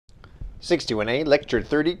61A Lecture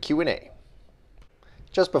 30 Q&A.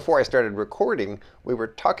 Just before I started recording, we were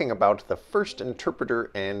talking about the first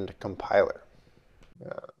interpreter and compiler.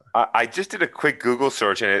 I just did a quick Google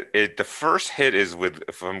search, and the first hit is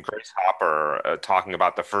from Grace Hopper talking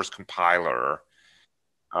about the first compiler.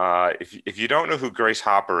 If you don't know who Grace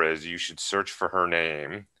Hopper is, you should search for her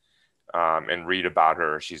name and read about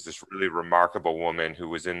her. She's this really remarkable woman who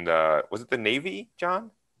was was it the Navy,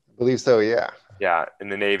 John? I believe so, yeah. Yeah, in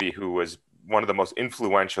the Navy, who was one of the most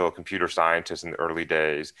influential computer scientists in the early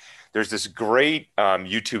days. There's this great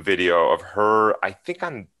YouTube video of her, I think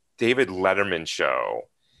on David Letterman's show,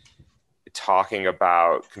 talking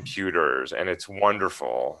about computers, and it's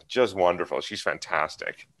wonderful, just wonderful. She's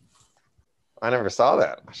fantastic. I never saw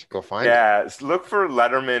that. I should go find it. Yeah, look for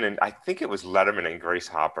Letterman, and I think it was Letterman and Grace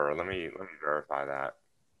Hopper. Let me verify that.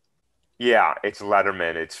 Yeah, it's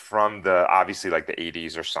Letterman. It's from the obviously like the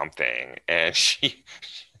 80s or something, and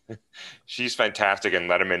she's fantastic, and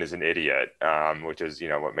Letterman is an idiot, which is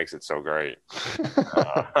what makes it so great.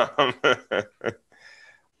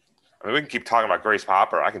 I mean, we can keep talking about Grace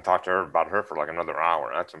Hopper. I can talk to her about her for like another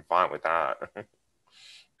hour. I'm fine with that.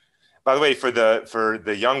 By the way, for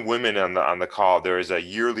the young women on the call, there is a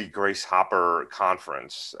yearly Grace Hopper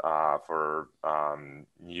conference for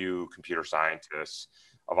new computer scientists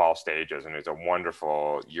of all stages, and it's a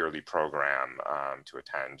wonderful yearly program to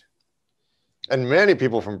attend. And many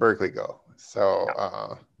people from Berkeley go. So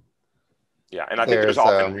yeah, and I think there's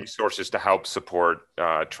often resources to help support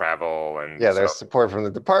travel. And yeah, there's support from the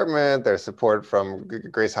department. There's support from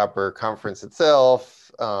Grace Hopper conference itself.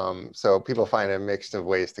 So people find a mix of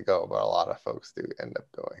ways to go, but a lot of folks do end up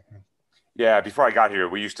going. Yeah, before I got here,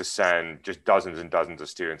 we used to send just dozens and dozens of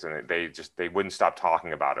students, and they wouldn't stop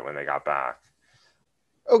talking about it when they got back.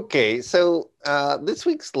 Okay, so this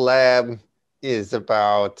week's lab is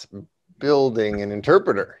about building an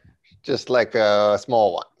interpreter, just like a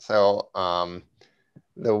small one. So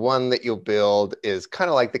the one that you'll build is kind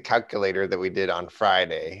of like the calculator that we did on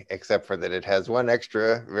Friday, except for that it has one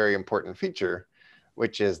extra very important feature,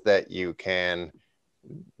 which is that you can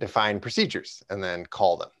define procedures and then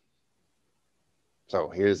call them. So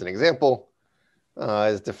here's an example.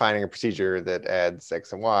 Is defining a procedure that adds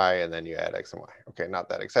X and Y, and then you add X and Y. Okay, not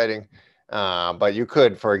that exciting. But you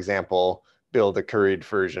could, for example, build a curried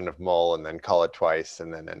version of mul and then call it twice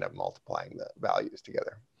and then end up multiplying the values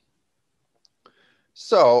together.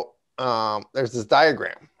 So there's this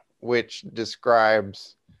diagram which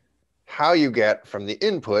describes how you get from the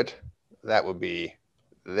input, that would be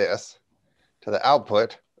this, to the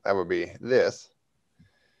output, that would be this,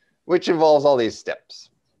 which involves all these steps.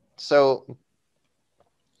 So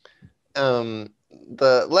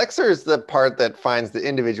the lexer is the part that finds the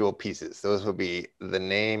individual pieces. Those would be the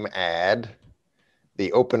name add,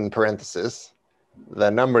 the open parenthesis, the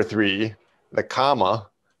number 3, the comma,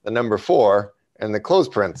 the number 4, and the close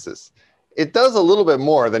parenthesis. It does a little bit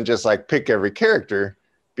more than just like pick every character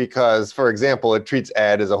because, for example, it treats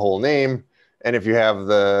add as a whole name. And if you have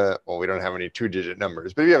well, we don't have any 2-digit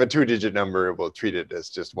numbers, but if you have a 2-digit number, it will treat it as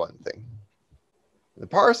just one thing. The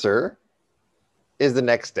parser is the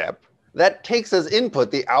next step. That takes as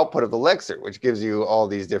input the output of the lexer, which gives you all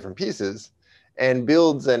these different pieces, and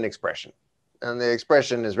builds an expression. And the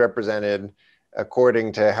expression is represented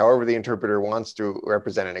according to however the interpreter wants to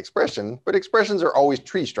represent an expression, but expressions are always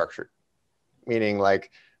tree structured, meaning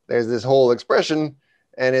like there's this whole expression,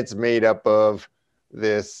 and it's made up of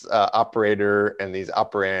this operator and these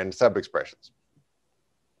operand sub-expressions.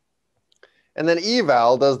 And then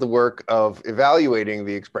eval does the work of evaluating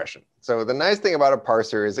the expression. So the nice thing about a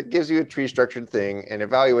parser is it gives you a tree structured thing, and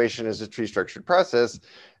evaluation is a tree structured process.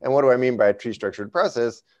 And what do I mean by a tree structured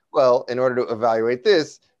process? Well, in order to evaluate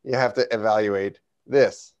this, you have to evaluate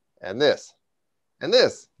this and this and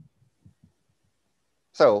this.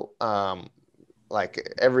 So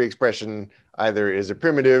like every expression either is a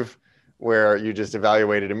primitive where you just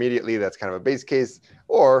evaluate it immediately, that's kind of a base case,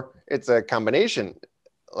 or it's a combination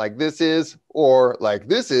like this is, or like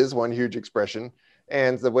this is one huge expression.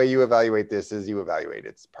 And the way you evaluate this is you evaluate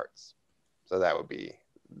its parts. So that would be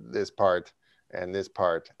this part and this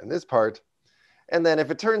part and this part. And then if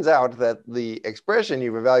it turns out that the expression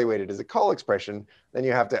you've evaluated is a call expression, then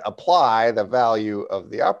you have to apply the value of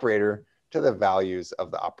the operator to the values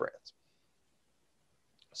of the operands.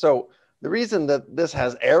 So the reason that this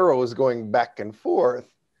has arrows going back and forth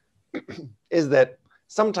is that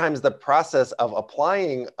sometimes the process of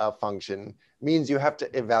applying a function means you have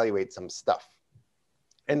to evaluate some stuff.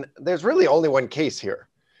 And there's really only one case here.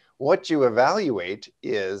 What you evaluate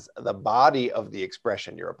is the body of the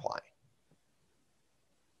expression you're applying.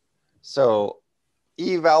 So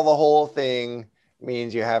eval the whole thing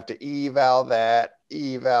means you have to eval that,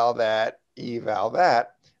 eval that, eval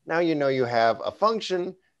that. Now you know you have a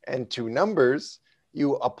function and two numbers.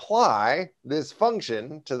 You apply this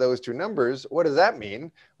function to those two numbers. What does that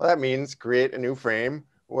mean? Well, that means create a new frame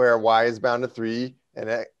where y is bound to 3 and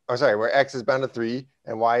where x is bound to 3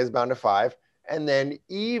 and y is bound to 5, and then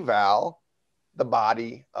eval the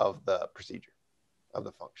body of the procedure of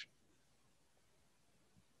the function.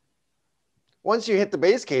 Once you hit the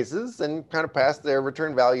base cases and kind of pass their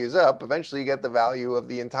return values up, eventually you get the value of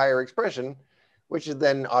the entire expression, which is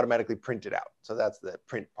then automatically printed out. So that's the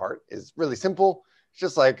print part. Is really simple. It's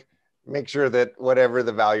just like make sure that whatever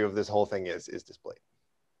the value of this whole thing is displayed.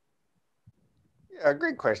 Yeah,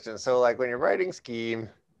 great question. So like when you're writing scheme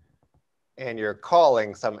and you're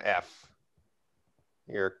calling some f,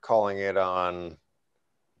 you're calling it on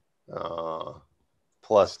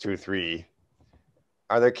plus 2, 3.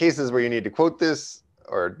 Are there cases where you need to quote this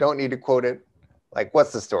or don't need to quote it? Like,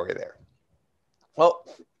 what's the story there? Well,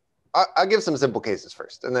 I'll give some simple cases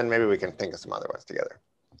first, and then maybe we can think of some other ones together.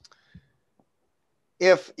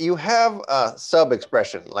 If you have a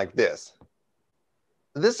sub-expression like this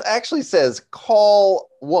actually says call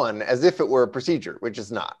 1 as if it were a procedure, which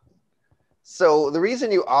is not. So the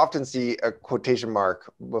reason you often see a quotation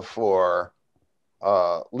mark before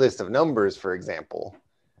a list of numbers, for example,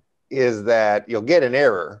 is that you'll get an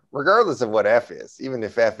error, regardless of what f is, even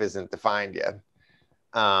if f isn't defined yet.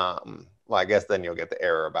 Well, I guess then you'll get the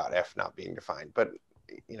error about f not being defined. But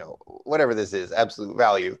you know, whatever this is, absolute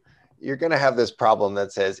value, you're going to have this problem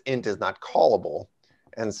that says int is not callable.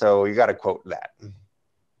 And so you got to quote that.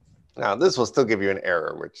 Now, this will still give you an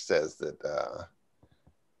error, which says that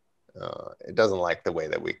it doesn't like the way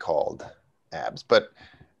that we called abs. But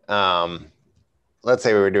let's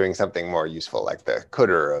say we were doing something more useful, like the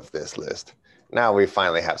cdr of this list. Now we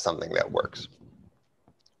finally have something that works.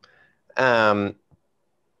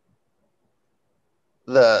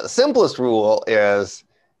 The simplest rule is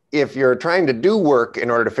if you're trying to do work in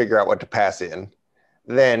order to figure out what to pass in,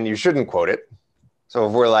 then you shouldn't quote it. So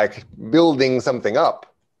if we're like building something up,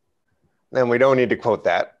 then we don't need to quote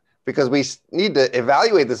that, because we need to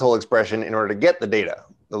evaluate this whole expression in order to get the data,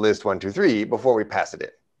 the list 1, 2, 3, before we pass it in.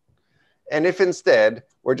 And if instead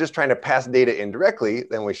we're just trying to pass data in directly,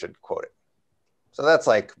 then we should quote it. So that's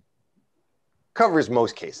like covers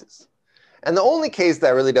most cases. And the only case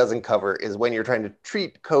that really doesn't cover is when you're trying to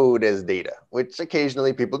treat code as data, which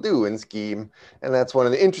occasionally people do in Scheme. And that's one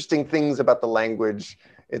of the interesting things about the language.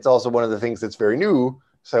 It's also one of the things that's very new.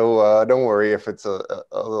 So don't worry if it's a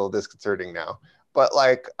little disconcerting now. But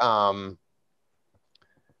like,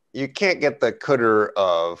 you can't get the cdr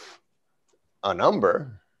of a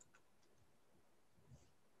number,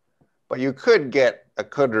 but you could get a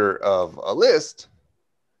cdr of a list.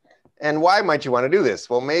 And why might you want to do this?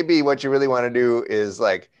 Well, maybe what you really want to do is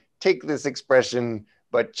like take this expression,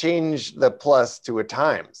 but change the plus to a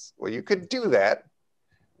times. Well, you could do that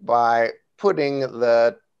by putting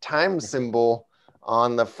the times symbol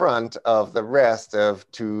on the front of the rest of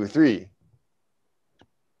 2, 3.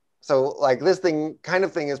 So like this kind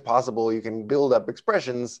of thing is possible. You can build up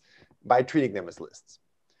expressions by treating them as lists,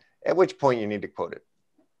 at which point you need to quote it.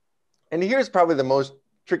 And here's probably the most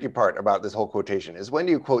tricky part about this whole quotation is when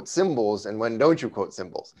do you quote symbols and when don't you quote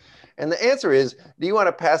symbols? And the answer is, do you want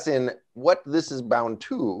to pass in what this is bound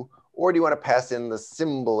to, or do you want to pass in the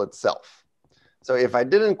symbol itself? So if I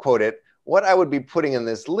didn't quote it, what I would be putting in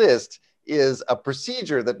this list is a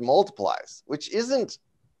procedure that multiplies, which isn't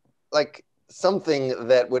like something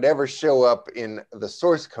that would ever show up in the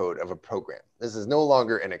source code of a program. This is no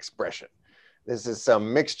longer an expression. This is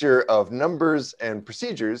some mixture of numbers and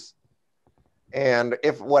procedures. And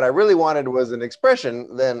if what I really wanted was an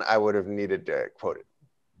expression, then I would have needed to quote it.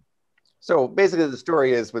 So basically the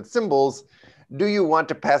story is with symbols, do you want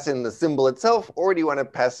to pass in the symbol itself, or do you want to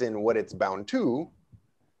pass in what it's bound to?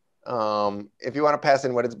 If you want to pass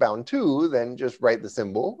in what it's bound to, then just write the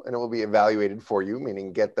symbol and it will be evaluated for you,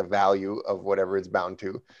 meaning get the value of whatever it's bound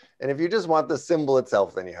to. And if you just want the symbol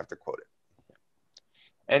itself, then you have to quote it.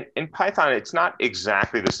 And in Python, it's not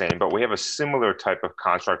exactly the same, but we have a similar type of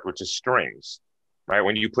construct, which is strings, right?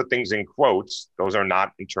 When you put things in quotes, those are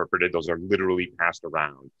not interpreted. Those are literally passed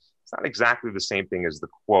around. It's not exactly the same thing as the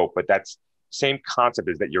quote, but that's same concept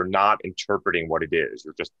is that you're not interpreting what it is.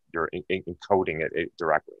 You're encoding it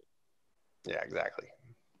directly. Yeah, exactly.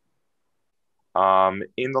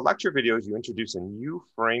 In the lecture videos, you introduce a new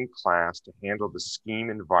frame class to handle the scheme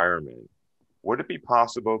environment. Would it be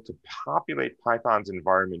possible to populate Python's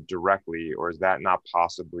environment directly, or is that not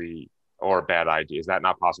possibly, or a bad idea? Is that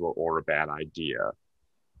not possible or a bad idea?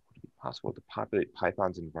 Would it be possible to populate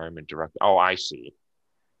Python's environment directly? Oh, I see.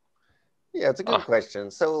 Yeah, it's a good Ah, question.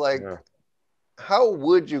 So, like, yeah. how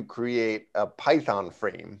would you create a Python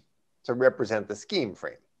frame to represent the scheme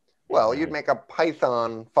frame? Well, you'd Hmm. make a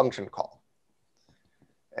Python function call.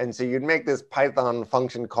 And so you'd make this Python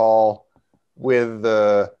function call with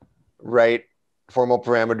the right formal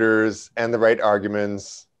parameters and the right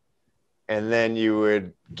arguments. And then you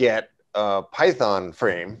would get a Python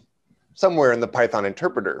frame somewhere in the Python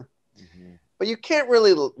interpreter. Hmm. But you can't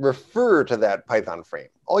really refer to that Python frame.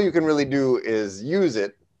 All you can really do is use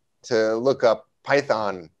it to look up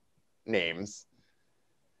Python names.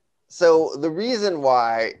 So the reason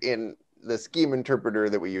why in the scheme interpreter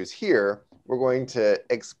that we use here, we're going to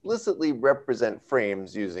explicitly represent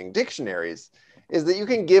frames using dictionaries is that you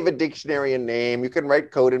can give a dictionary a name. You can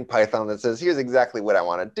write code in Python that says, here's exactly what I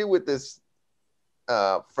want to do with this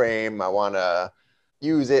frame. I want to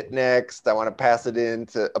use it next. I want to pass it in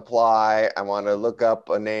to apply. I want to look up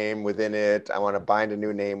a name within it. I want to bind a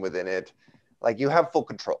new name within it. Like you have full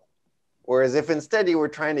control. Whereas if instead you were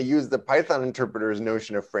trying to use the Python interpreter's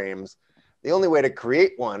notion of frames, the only way to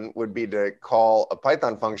create one would be to call a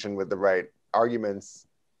Python function with the right arguments,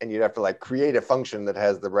 and you'd have to like create a function that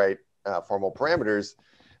has the right formal parameters.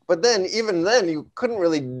 But then, even then, you couldn't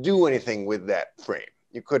really do anything with that frame.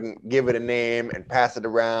 You couldn't give it a name and pass it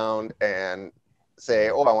around and say,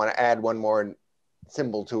 oh, I want to add one more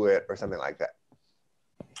symbol to it or something like that.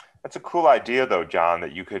 That's a cool idea, though, John,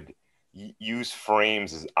 that you could use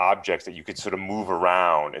frames as objects that you could sort of move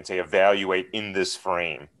around and say, evaluate in this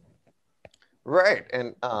frame. Right.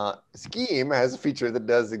 And Scheme has a feature that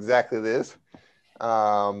does exactly this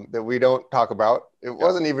that we don't talk about. It Yeah.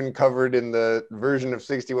 wasn't even covered in the version of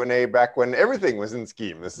 61A back when everything was in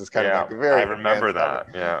Scheme. This is kind of Yeah, like a I very remember advanced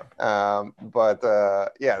topic. that. Yeah. But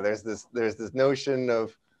there's this notion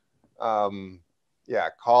of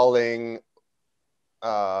calling.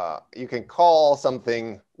 You can call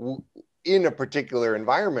something in a particular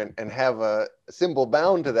environment and have a symbol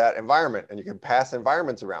bound to that environment, and you can pass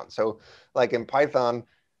environments around. So, like in Python,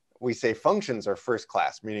 we say functions are first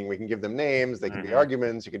class, meaning we can give them names, they can be Hmm.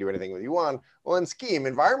 arguments, you can do anything that you want. Well, in Scheme,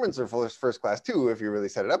 environments are first class too, if you really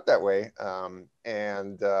set it up that way.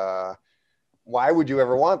 Why would you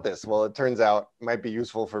ever want this? Well, it turns out it might be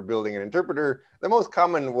useful for building an interpreter. The most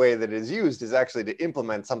common way that it is used is actually to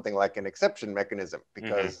implement something like an exception mechanism, Hmm.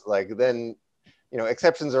 because like then,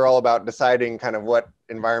 exceptions are all about deciding kind of what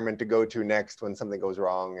environment to go to next when something goes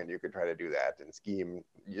wrong, and you could try to do that in Scheme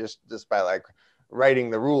just by like writing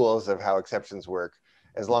the rules of how exceptions work,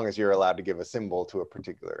 as long as you're allowed to give a symbol to a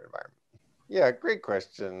particular environment. Yeah, great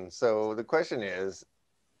question. So the question is,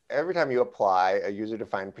 every time you apply a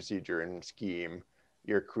user-defined procedure in Scheme,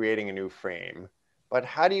 you're creating a new frame. But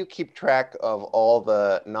how do you keep track of all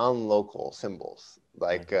the non-local symbols,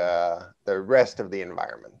 like Hmm. the rest of the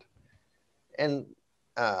environment? And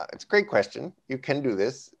it's a great question. You can do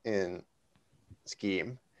this in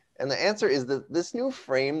Scheme. And the answer is that this new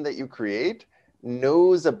frame that you create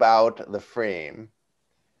knows about the frame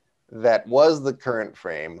that was the current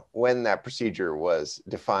frame when that procedure was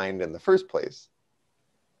defined in the first place.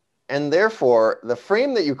 And therefore, the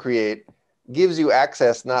frame that you create gives you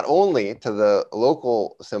access not only to the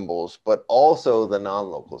local symbols, but also the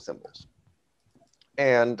non-local symbols.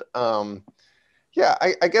 And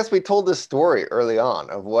I guess we told this story early on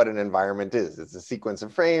of what an environment is. It's a sequence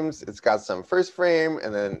of frames. It's got some first frame,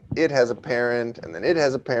 and then it has a parent, and then it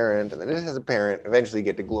has a parent, and then it has a parent. Eventually, you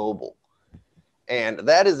get to global. And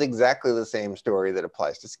that is exactly the same story that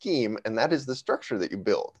applies to Scheme, and that is the structure that you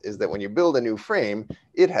build, is that when you build a new frame,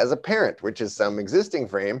 it has a parent, which is some existing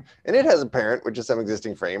frame, and it has a parent, which is some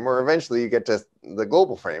existing frame, or eventually you get to the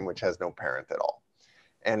global frame, which has no parent at all.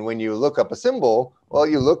 And when you look up a symbol, well,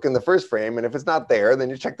 you look in the first frame, and if it's not there, then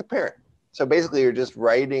you check the parent. So basically, you're just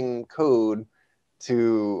writing code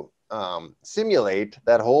to simulate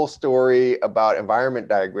that whole story about environment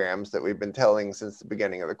diagrams that we've been telling since the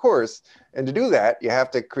beginning of the course. And to do that, you have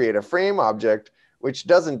to create a frame object which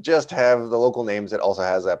doesn't just have the local names, it also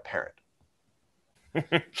has a parent.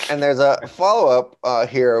 And there's a follow-up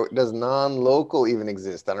here. Does non-local even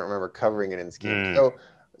exist? I don't remember covering it in Scheme. Mm.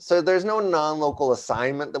 So there's no non-local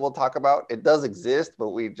assignment that we'll talk about. It does exist,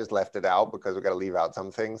 but we just left it out because we got to leave out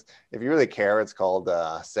some things. If you really care, it's called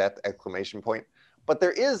set exclamation point. But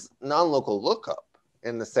there is non-local lookup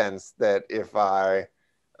in the sense that if I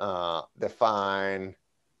define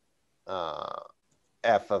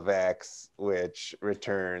f of x, which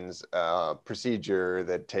returns a procedure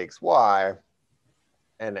that takes y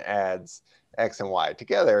and adds x and y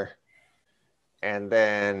together, and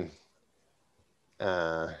then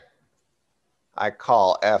I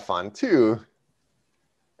call f on 2,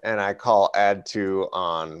 and I call add 2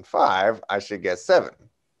 on 5, I should get 7.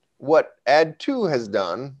 what add 2 has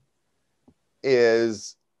done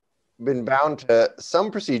is been bound to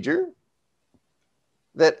some procedure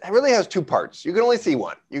that really has 2 parts. You can only see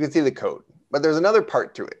one. You can see the code. But there's another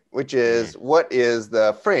part to it, which is what is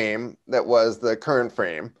the frame that was the current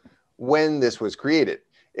frame when this was created.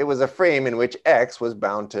 It was a frame in which X was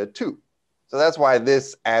bound to 2. So that's why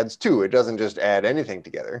this adds 2. It doesn't just add anything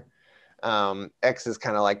together. X is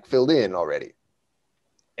kind of like filled in already.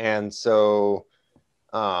 And so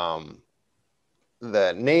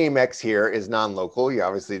the name X here is non-local. You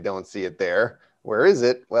obviously don't see it there. Where is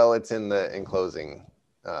it? Well, it's in the enclosing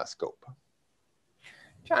scope.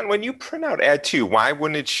 John, when you print out add 2, why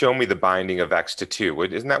wouldn't it show me the binding of X to 2?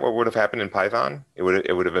 Isn't that what would have happened in Python? It would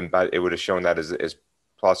have shown that as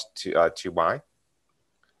plus 2y.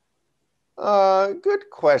 Good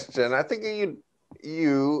question. I think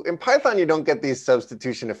you in Python you don't get these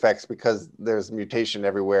substitution effects because there's mutation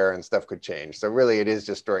everywhere and stuff could change. So really it is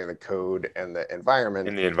just storing the code and the environment.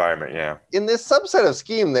 In the environment, yeah. In this subset of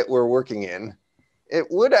scheme that we're working in, it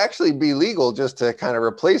would actually be legal just to kind of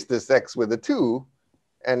replace this X with a 2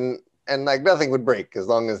 and like nothing would break as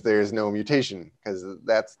long as there's no mutation, because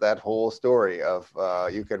that's that whole story of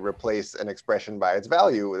you could replace an expression by its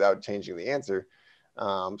value without changing the answer.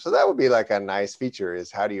 So that would be like a nice feature,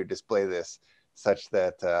 is how do you display this such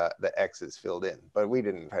that the X is filled in, but we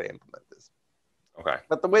didn't try to implement this. Okay.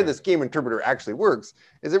 But the way the scheme interpreter actually works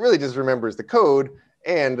is it really just remembers the code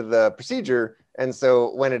and the procedure. And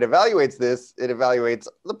so when it evaluates this, it evaluates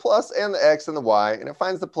the plus and the X and the Y, and it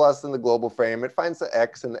finds the plus in the global frame, it finds the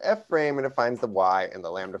X in the F frame, and it finds the Y in the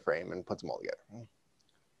lambda frame and puts them all together.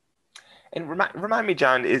 And remind me,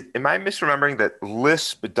 John, am I misremembering that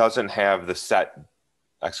Lisp doesn't have the set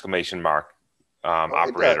exclamation mark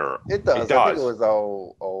operator? It does. I think it was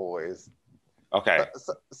always. Okay.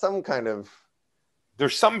 Some kind of.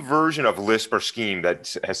 There's some version of Lisp or Scheme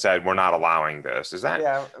that has said we're not allowing this. Is that?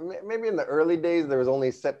 Yeah, maybe in the early days there was only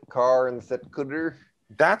set car and set cooter.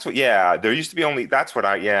 That's what. Yeah, there used to be only. That's what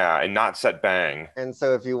and not set bang. And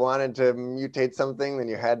so if you wanted to mutate something, then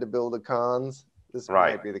you had to build a cons. This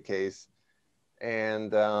might be the case.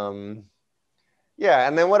 And yeah,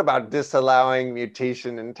 and then what about disallowing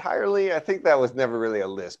mutation entirely? I think that was never really a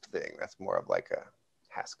Lisp thing. That's more of like a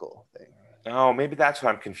Haskell thing. Oh, maybe that's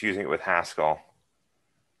what I'm confusing it with Haskell.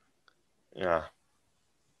 Yeah.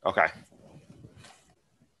 Okay.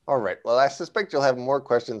 All right. Well, I suspect you'll have more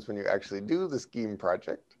questions when you actually do the scheme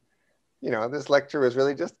project. You know, this lecture was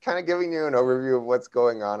really just kind of giving you an overview of what's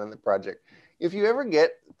going on in the project. If you ever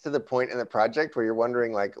get to the point in the project where you're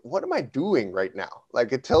wondering, like, what am I doing right now?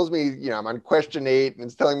 Like, it tells me, you know, I'm on question 8 and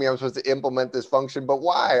it's telling me I'm supposed to implement this function, but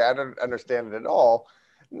why? I don't understand it at all.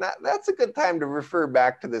 That's a good time to refer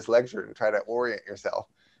back to this lecture and try to orient yourself,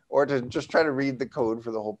 or to just try to read the code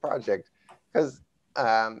for the whole project. Because,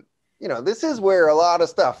 you know, this is where a lot of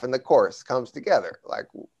stuff in the course comes together. Like,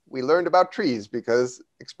 we learned about trees because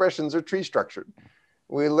expressions are tree structured.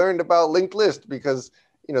 We learned about linked list because,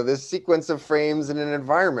 you know, this sequence of frames in an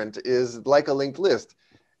environment is like a linked list.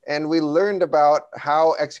 And we learned about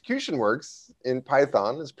how execution works in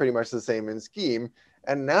Python. It's pretty much the same in Scheme.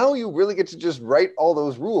 And now you really get to just write all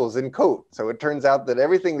those rules in code. So it turns out that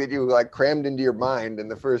everything that you like crammed into your mind in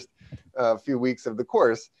the first few weeks of the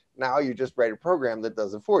course, now you just write a program that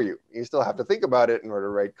does it for you. You still have to think about it in order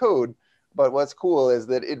to write code. But what's cool is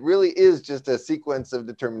that it really is just a sequence of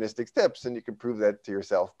deterministic steps. And you can prove that to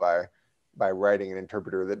yourself by writing an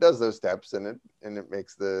interpreter that does those steps, and it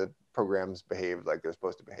makes the programs behave like they're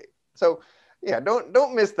supposed to behave. So yeah,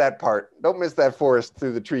 don't miss that part. Don't miss that forest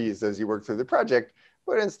through the trees as you work through the project,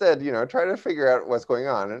 but instead, you know, try to figure out what's going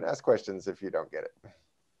on and ask questions if you don't get it.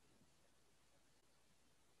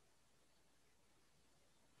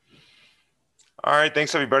 All right,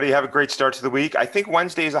 thanks everybody. Have a great start to the week. I think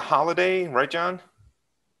Wednesday is a holiday, right, John?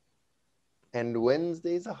 And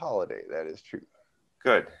Wednesday's a holiday. That is true.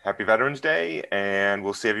 Good. Happy Veterans Day, and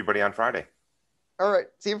we'll see everybody on Friday. All right.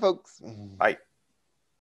 See you, folks. Bye.